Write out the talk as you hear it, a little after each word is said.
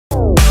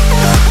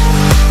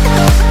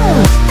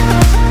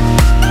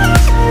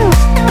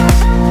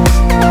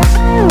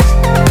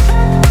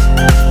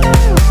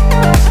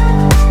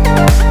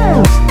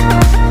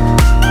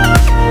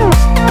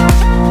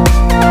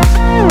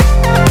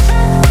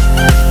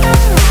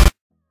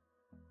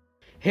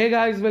Hey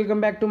guys, welcome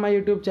back to my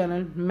YouTube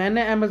channel.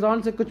 मैंने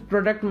Amazon से कुछ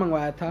प्रोडक्ट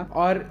मंगवाया था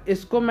और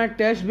इसको मैं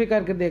टेस्ट भी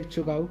करके देख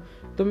चुका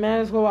हूँ। तो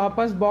मैं इसको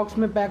वापस बॉक्स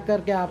में पैक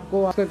करके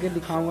आपको करके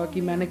दिखाऊंगा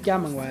कि मैंने क्या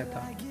मंगवाया था।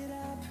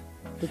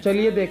 तो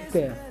चलिए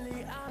देखते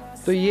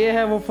हैं। तो ये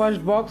है वो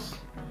फर्स्ट बॉक्स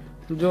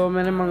जो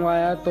मैंने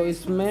मंगवाया। तो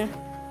इसमें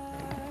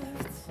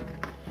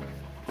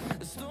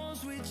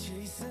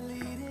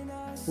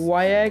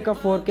Boya का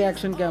 4K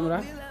एक्शन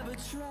कैमरा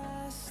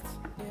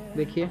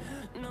देखिए।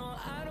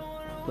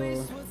 तो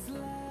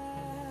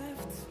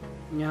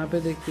यहाँ पे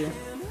देखिए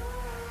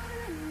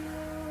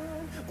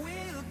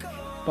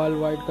पर्ल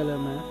वाइट कलर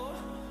में है।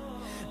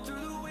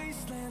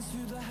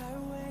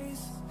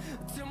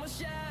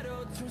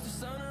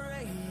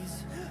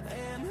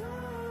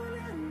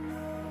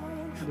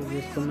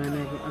 इसको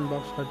मैंने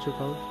अनबॉक्स कर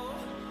चुका हूँ।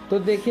 तो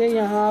देखिए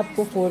यहाँ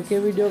आपको 4K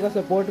वीडियो का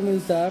सपोर्ट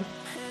मिलता है,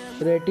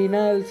 रेटिना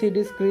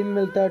LCD स्क्रीन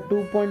मिलता है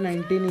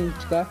 2.19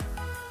 इंच का,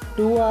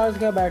 2 आवर्स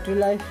का बैटरी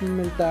लाइफ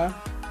मिलता है,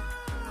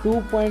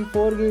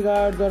 2.4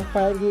 गीगाहर्ट्ज़ और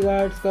 5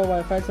 गीगाहर्ट्ज़ का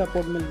वाईफाई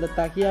सपोर्ट मिलता है,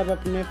 ताकि आप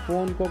अपने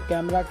फ़ोन को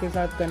कैमरा के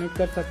साथ कनेक्ट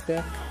कर सकते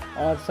हैं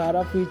और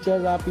सारा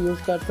फीचर्स आप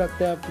यूज़ कर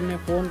सकते हैं अपने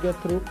फ़ोन के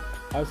थ्रू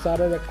और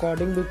सारे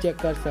रिकॉर्डिंग भी चेक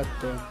कर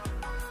सकते हैं।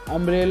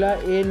 अम्ब्रेला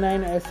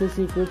A9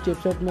 SC कुछ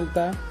चिपसेट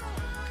मिलता है।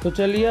 तो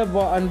चलिए अब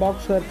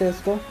अनबॉक्स करते हैं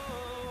इसको।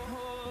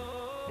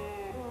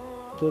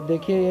 तो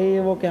देखिए यही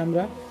है वो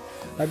कैमरा।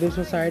 अभी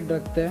इसको साइड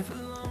रखते हैं,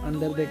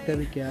 अंदर देखते हैं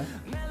भी क्या है।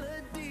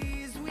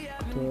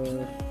 तो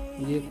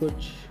ये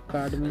कुछ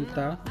कार्ड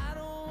मिलता है,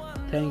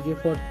 thank you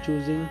for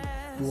choosing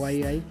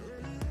YI,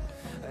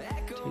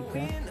 ठीक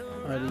है।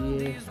 और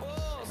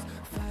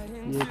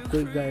ये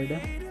क्विक गाइड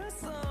है।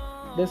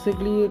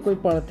 बेसिकली ये कोई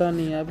पढ़ता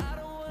नहीं है अब,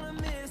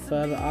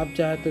 पर आप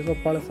चाहे तो इसको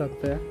पढ़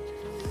सकते हैं।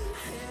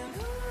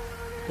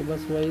 तो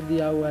बस वही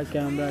दिया हुआ है,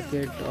 कैमरा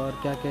किट और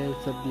क्या क्या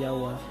सब दिया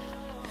हुआ है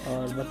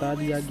और बता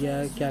दिया गया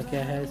है क्या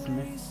क्या है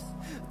इसमें।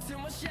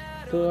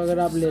 तो अगर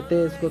आप लेते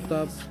हैं इसको तो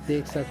आप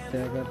देख सकते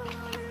हैं अगर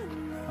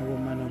वो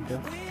मन हो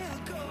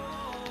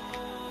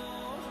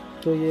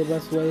तो ये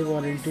बस वही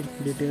वारंटी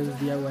डिटेल्स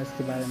दिया हुआ है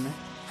इसके बारे में।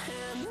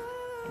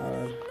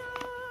 और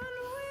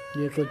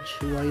ये कुछ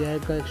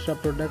YI का एक्स्ट्रा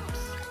प्रोडक्ट्स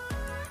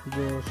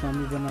जो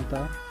स्वामी बना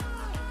था।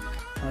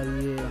 और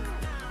ये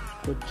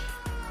कुछ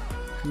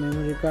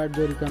मेमोरी कार्ड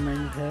जो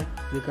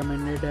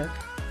रिकमेंडेड है।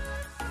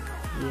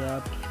 ये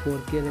आप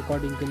 4K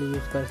रिकॉर्डिंग के लिए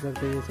यूज़ कर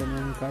सकते हैं ये सब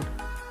मेमोरी कार्ड।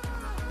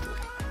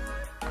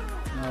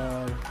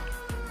 और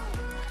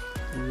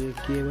ये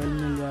केबल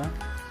मिल रहा,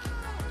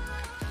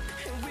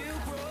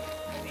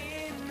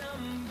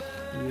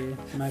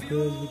 ये माइक्रो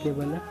USB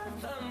केबल है,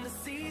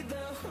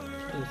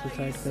 इसे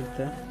साइड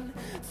करते हैं।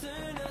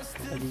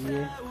 और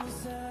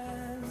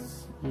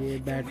ये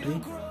बैटरी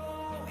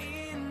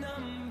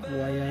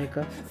YI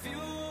का,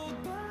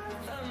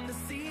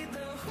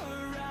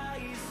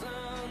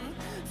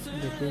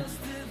 देखिए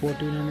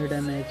 1400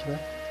 mAh का।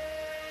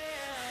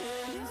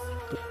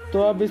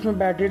 तो अब इसमें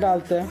बैटरी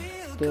डालते हैं।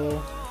 तो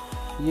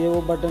ये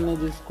वो बटन है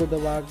जिसको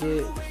दबा के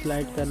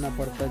स्लाइड करना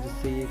पड़ता है,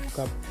 जिससे ये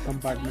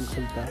कंपार्टमेंट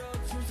खुलता है।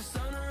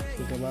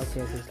 तो दबा के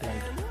ऐसे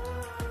स्लाइड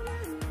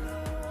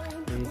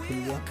ये खुल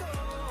गया।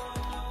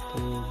 तो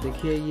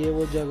देखिए ये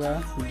वो जगह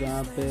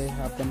जहाँ पे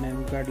आपका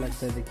मेमोरी कार्ड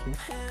लगता है, देखिए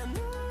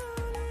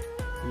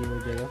ये वो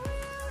जगह।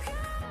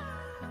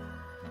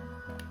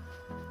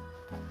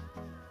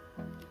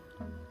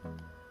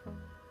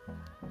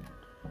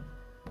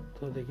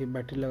 तो देखिए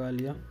बैटरी लगा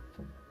लिया,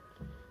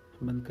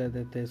 बंद कर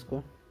देते हैं इसको,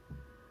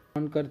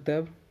 ऑन करते हैं।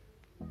 अब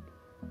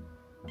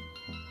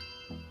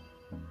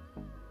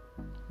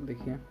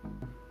देखिए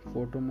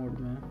फोटो मोड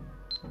में है,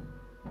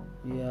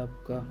 ये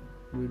आपका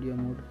वीडियो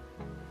मोड,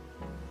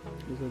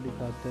 इसे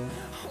दिखाते हैं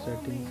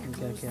सेटिंग्स में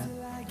क्या क्या है।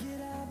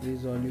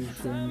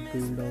 Resolution,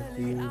 field of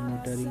view,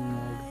 motoring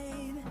mode,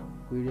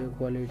 video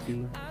quality,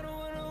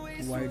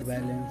 white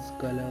balance,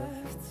 colour,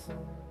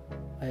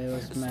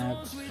 iOS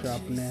max,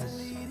 sharpness,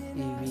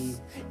 EV,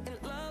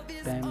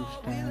 time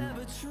stamp.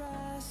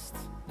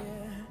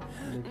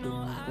 देखिए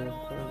यहाँ पे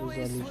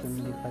रिजोल्यूशन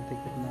दिखाते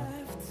कितना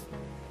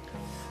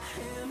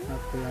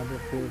आपको यहाँ पे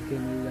 4K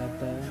मिल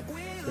जाता है,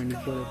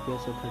 24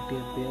 FPS और 30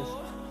 FPS।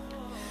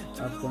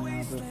 आपको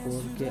यहाँ पे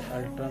 4K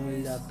अल्ट्रा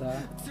मिल जाता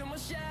है।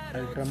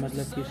 अल्ट्रा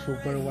मतलब कि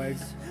सुपर वाइड,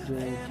 जो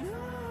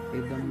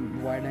एकदम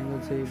वाइड एंगल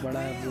से भी बड़ा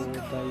है, वो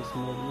होता है इस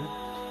मोड में।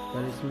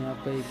 पर इसमें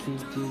आपका एक ही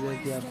चीज़ है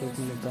कि आपको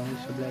इसमें इलेक्ट्रॉनिक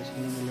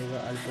स्टेबलाइजेशन नहीं मिलेगा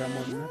अल्ट्रा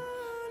मोड में।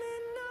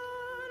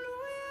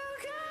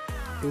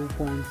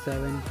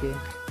 2.7K,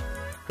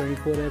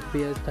 24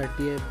 FPS,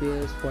 30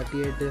 FPS,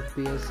 48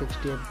 FPS,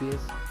 60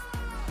 FPS।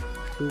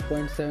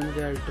 2.7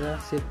 के अल्ट्रा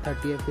सिर्फ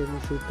 30 FPS में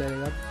शूट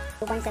करेगा।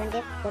 2.7 के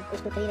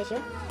 4:3 रेशियो,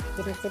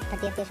 जिसमें सिर्फ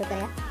 30 FPS शूट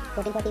करेगा।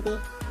 1440p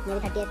में भी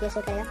 30 FPS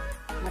शूट करेगा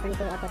और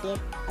 24 और 48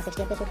 और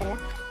 60 FPS शूट करेगा।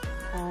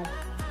 और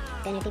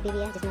 1080p भी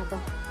है, जिसमें आपको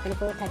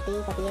 24,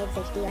 30, 48,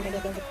 60 और 30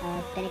 FPS और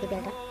 1080p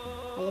अल्ट्रा।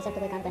 और ये सब तो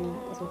कोई काम का नहीं है,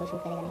 इसमें कोई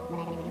शूट करेगा नहीं,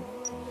 बनाएगा नहीं वीडियो।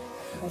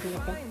 तो इसमें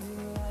देखते हैं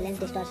लेंस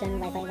डिस्टॉर्शन,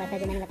 वाईफाई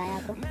जो मैंने बताया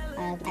आपको।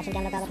 एक्शन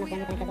कैमरा का आप अपना फोन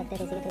में कनेक्ट कर सकते हैं,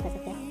 किसी के थ्रू कर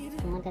सकते हैं।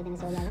 ऑन कर देने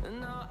से हो जाएगा,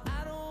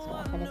 इसको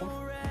ऑफ कर देते हैं।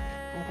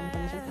 Wifi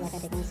information, wifi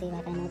frequency,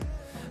 wifi mode,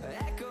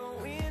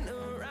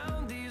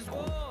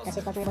 touch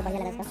spot में बहुत बढ़िया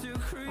लगा इसका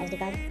SD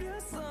कार्ड,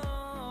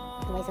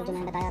 तो वही सब जो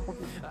मैंने बताया आपको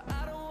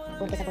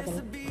 4K सपोर्ट के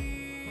लिए।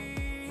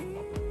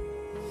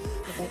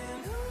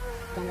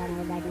 Camera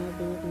mode, brightness,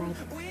 beat, mic,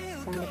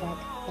 sound effect,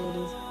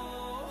 LEDs,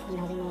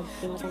 in-housing mode,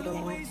 remote control,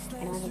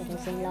 advanced mode,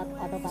 sim lock,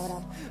 auto power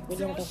off,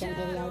 video rotation,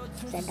 AV out,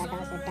 set data,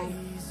 set time,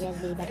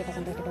 USB, battery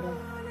percentage tutorial।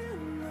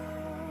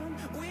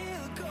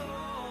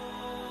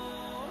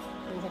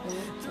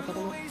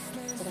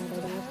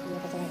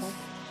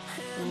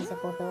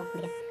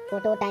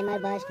 Photo, timer,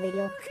 burst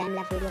video, time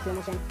lapse video, slow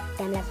motion,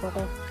 time lapse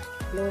photo,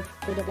 loop,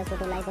 video plus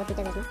photo, live, बहुत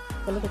feature है इसमें,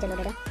 fully feature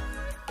loaded है।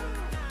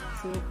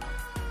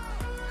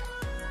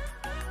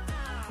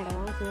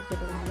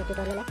 ये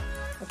tutorial है,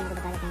 इसमें आपको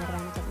बता देते हैं कैमरा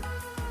अच्छे से।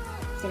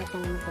 सिलेक्ट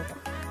कैमरा में फोटो,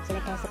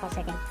 सिलेक्ट है फॉर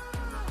सेकंड,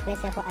 प्रेस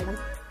है for album,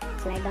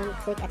 slide down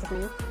quick access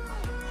menu,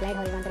 slide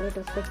horizontally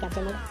to switch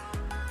capture mode,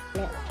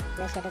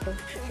 press shutter to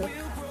shoot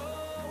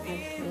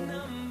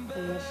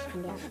English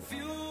India.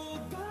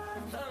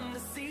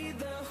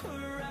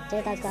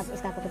 चलिए तो इसका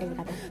आपको फुटेज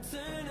दिखाते हैं।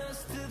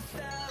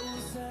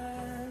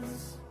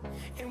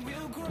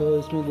 तो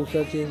इसमें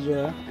दूसरा चीज़ जो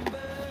है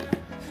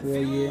वो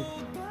ये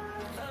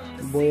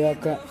बोया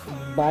का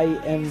बाई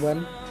M1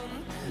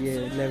 ये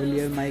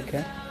लेवलियर माइक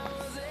है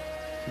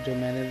जो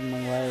मैंने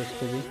मंगवाया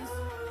उसको भी।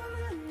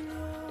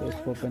 तो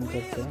इसको ओपन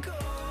करते हैं।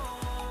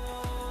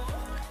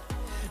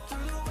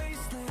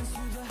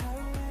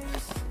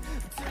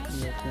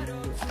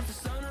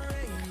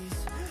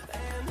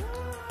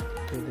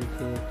 तो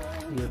देखिए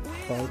ये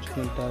पाउच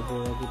मिलता है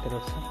बोया की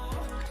तरफ से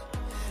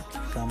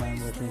सामान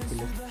रखने के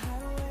लिए।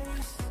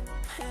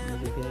 ये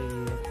देखिए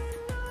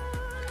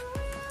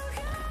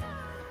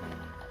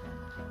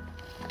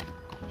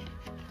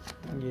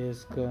ये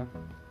इसका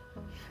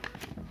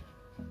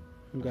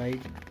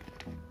गाइड,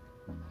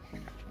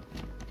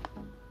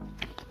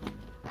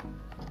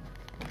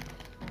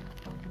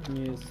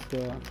 ये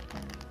इसका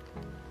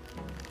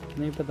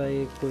नहीं पता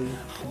ये कोई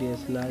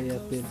DSLR या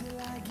फिर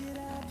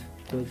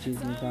कोई चीज़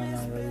में काम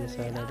आएगा। ये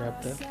साइड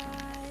अडेप्टर,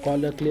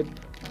 कॉलर क्लिप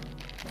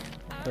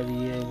और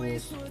ये वो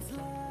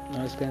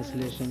नॉइस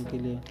कैंसिलेशन के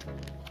लिए।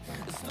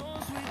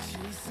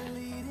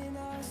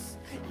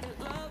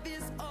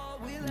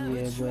 ये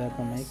है बोया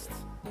का माइक,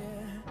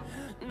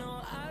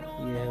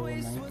 ये है वो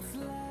माइक,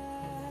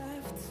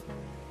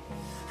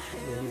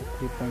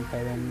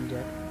 3.5 mm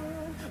जैक।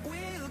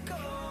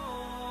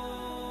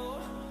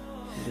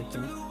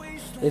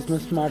 देखिए इसमें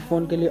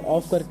स्मार्टफोन के लिए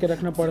ऑफ करके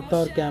रखना पड़ता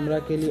है और कैमरा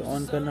के लिए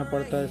ऑन करना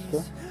पड़ता है। इसको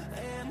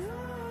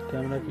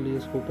कैमरा के लिए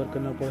इसको ऊपर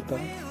करना पड़ता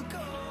है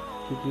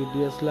क्योंकि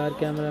DSLR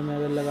कैमरा में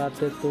अगर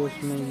लगाते तो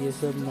उसमें ये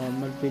सब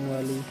नॉर्मल पिन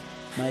वाली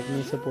माइक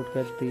नहीं सपोर्ट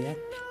करती है।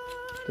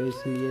 तो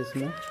इसलिए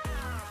इसमें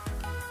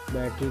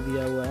बैटरी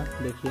दिया हुआ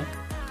है। देखिए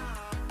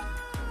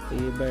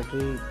ये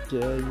बैटरी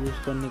यूज़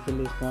करने के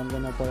लिए इसको ऑन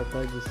करना पड़ता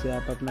है जिससे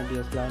आप अपना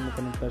DSLR में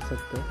कनेक्ट कर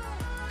सकते हो।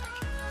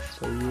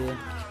 तो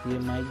ये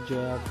माइक जो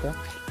है आपका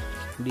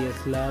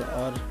DSLR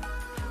और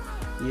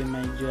ये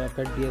माइक जो है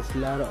आपका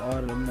DSLR और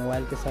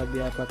मोबाइल के साथ भी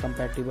आपका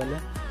कंपैटिबल है।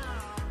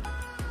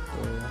 तो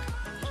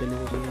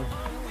चलिए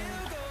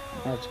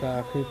आज का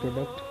आखिरी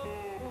प्रोडक्ट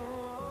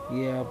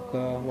ये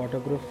आपका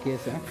वाटरप्रूफ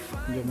केस है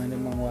जो मैंने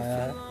मंगवाया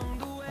है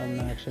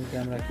अपना एक्शन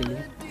कैमरा के लिए।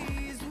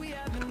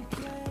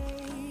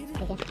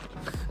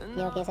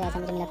 ये केस ऐसा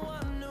मुझे मिला था,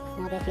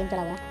 वहाँ पे फिल्म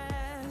चला हुआ है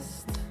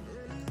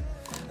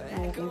और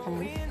ये फिल्म था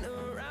मैंने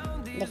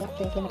देखिए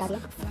तो फिल्म हटा दिया।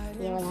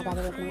 ये वो यहाँ पर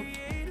आगे देखूँगा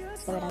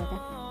इसको बता देता है।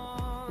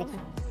 देखिए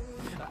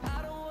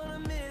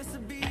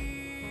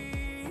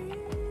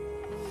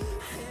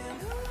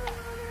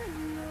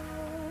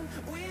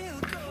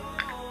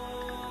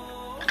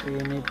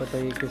ये नहीं पता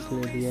ये किस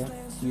लिए दिया,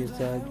 ये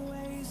शायद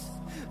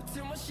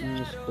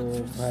इसको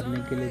भरने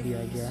के लिए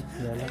दिया गया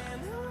वाला।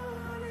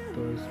 तो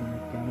इसमें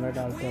कैमरा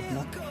डालते हैं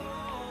अपना।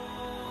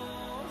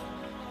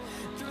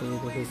 तो ये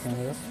देखिए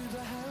कैमरा ये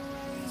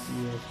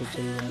ऐसे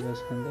चल जाएगा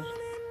इसके अंदर।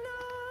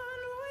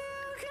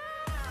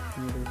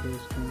 ये देखिए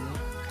इसके अंदर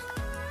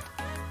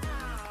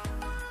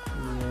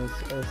ये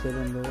ऐसे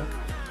बंद होगा।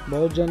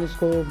 बहुत जन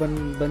इसको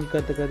बंद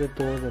करते करते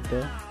तोड़ देते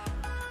हैं।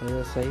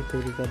 अगर सही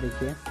तरीका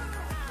देखिए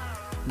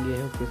ये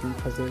है किसमें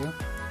फंसेगा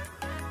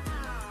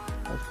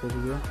और फिर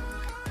ये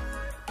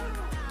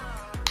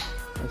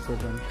ऐसे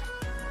बंद,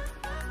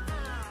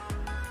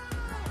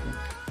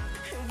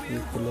 ये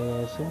खुलेगा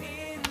ऐसे,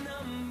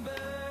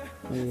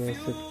 ये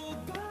ऐसे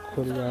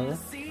खुल जाएगा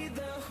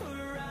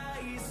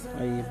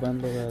और ये बंद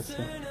होगा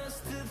ऐसे।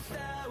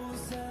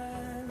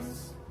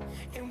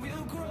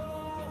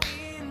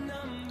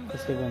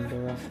 ऐसे बंद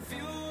होगा।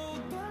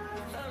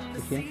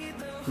 देखिए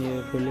ये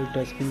फुली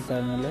टच स्क्रीन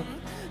पैनल है।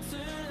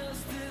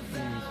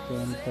 इसको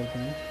ऑन करते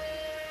हैं।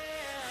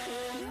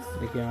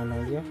 देखिए ऑन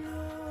हो गया।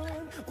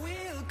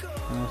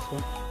 ऐसे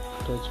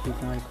टच भी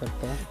काम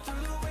करता है।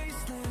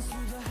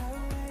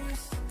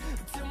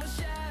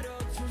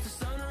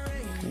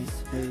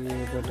 ये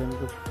बटन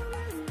को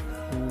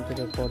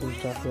रिकॉर्डिंग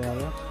स्टॉप पे आ रहा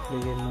है।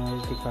 देखिए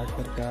नॉइज दिखा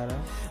करके आ रहा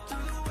है।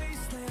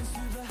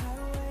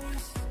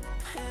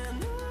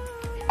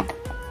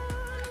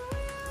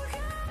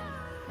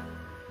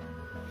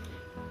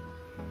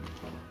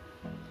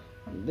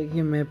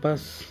 देखिए मेरे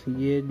पास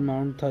ये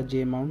माउंट था,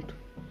 जे माउंट,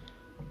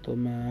 तो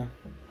मैं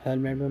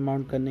हेलमेट में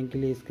माउंट करने के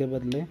लिए इसके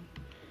बदले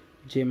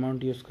जे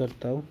माउंट यूज़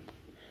करता हूँ।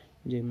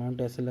 जे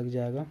माउंट ऐसे लग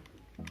जाएगा,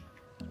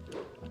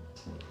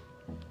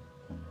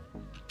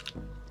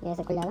 ये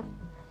ऐसे खुल जाएगा।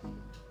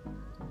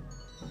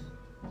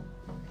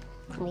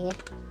 और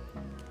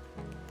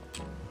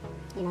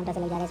ये माउंट ऐसे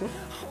लग जाएगा इसमें।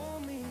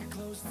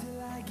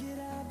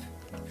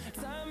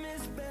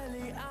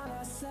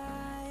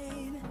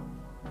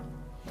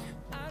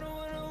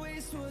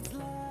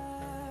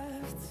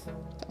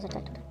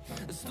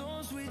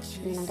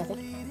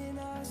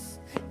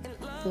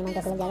 ये माउंट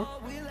ऐसे लग जाएगा।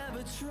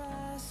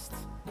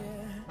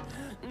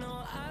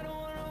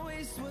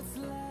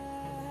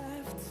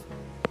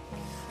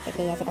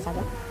 देखिए ऐसे कसा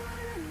दो,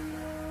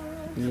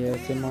 ये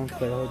ऐसे माउंट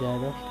खड़ा हो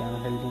जाएगा कैमरा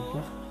हेलमेट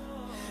में।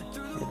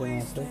 इधर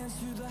यहाँ से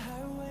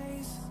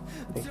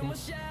देखिए,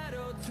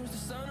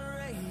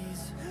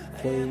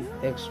 कोई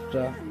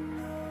एक्स्ट्रा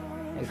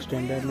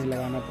एक्सटेंडर नहीं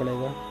लगाना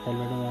पड़ेगा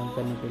हेलमेट में माउंट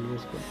करने के लिए।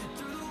 इसको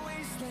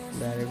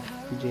डायरेक्ट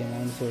जे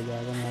माउंट से हो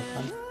जाएगा मेरा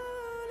काम।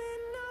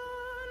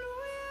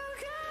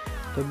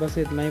 तो बस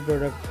इतना ही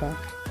प्रोडक्ट था।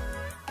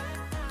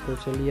 तो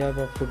चलिए आप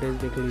फुटेज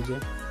देख लीजिए।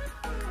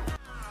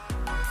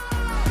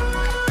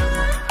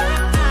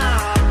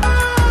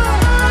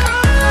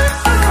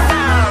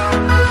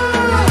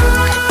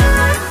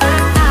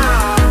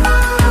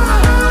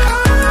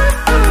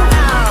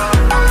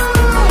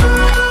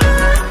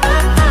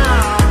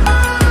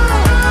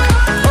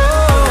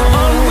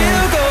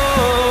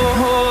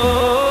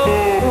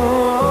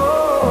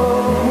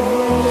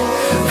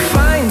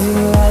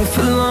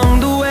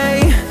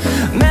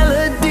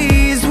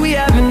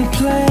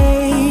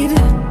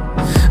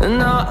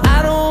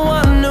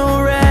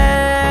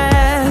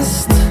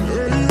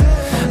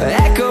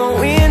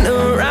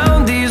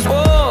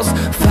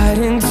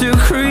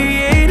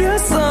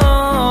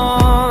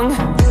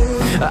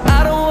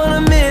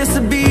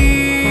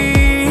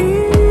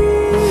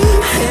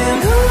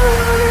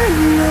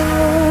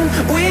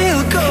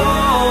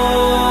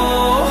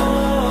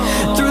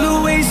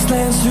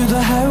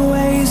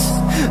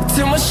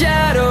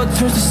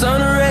 Turns to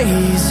sun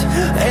rays,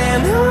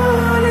 and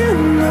on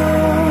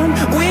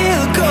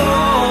we'll go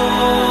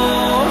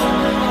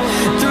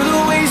through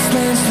the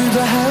wastelands, through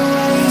the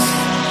highways,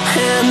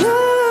 and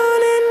on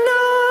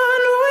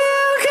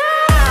we'll go.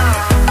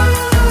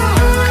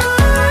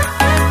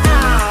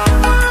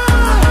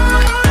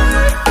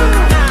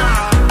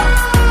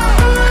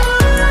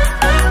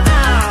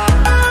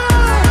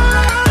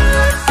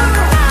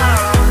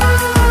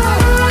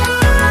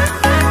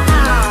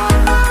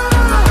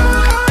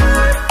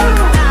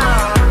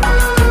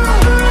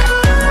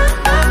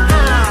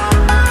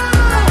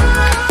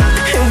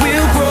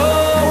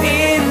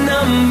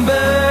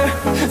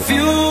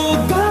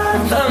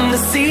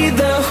 See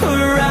the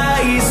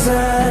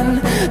horizon,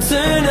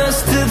 turn us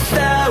to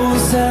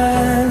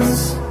thousands,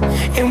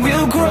 and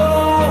we'll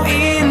grow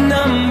in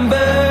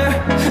number,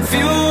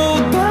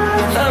 fueled by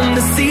them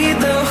to see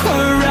the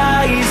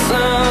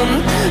horizon,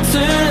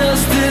 turn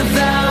us to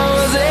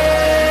thousands,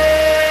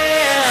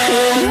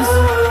 and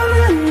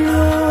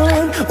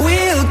on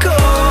we'll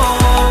go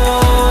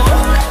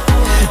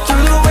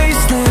through the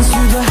wastelands,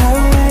 through the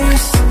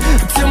highways,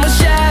 till my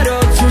shadow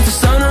turns to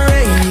sun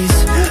rays,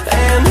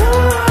 and on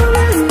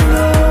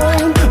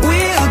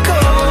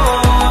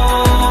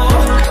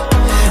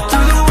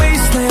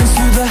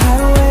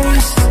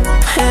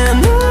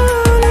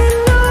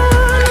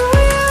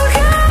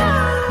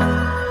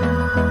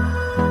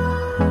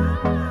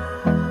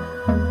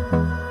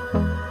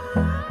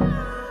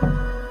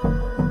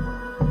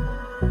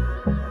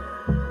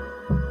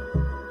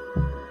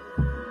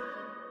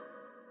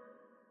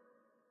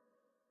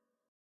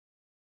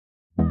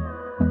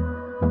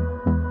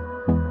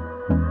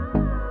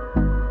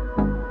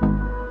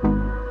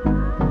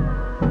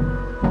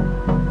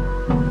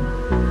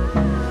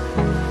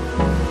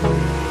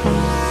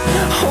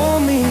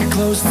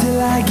close till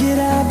I get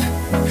up.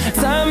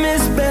 Time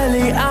is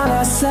barely on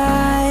our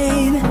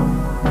side.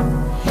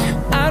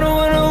 I don't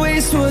wanna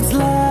waste what's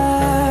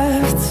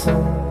left.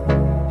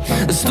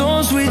 The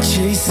storms we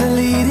chase are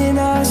leading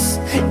us,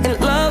 and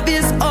love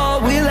is all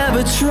we'll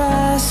ever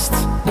trust.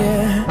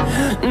 Yeah,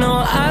 no,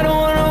 I don't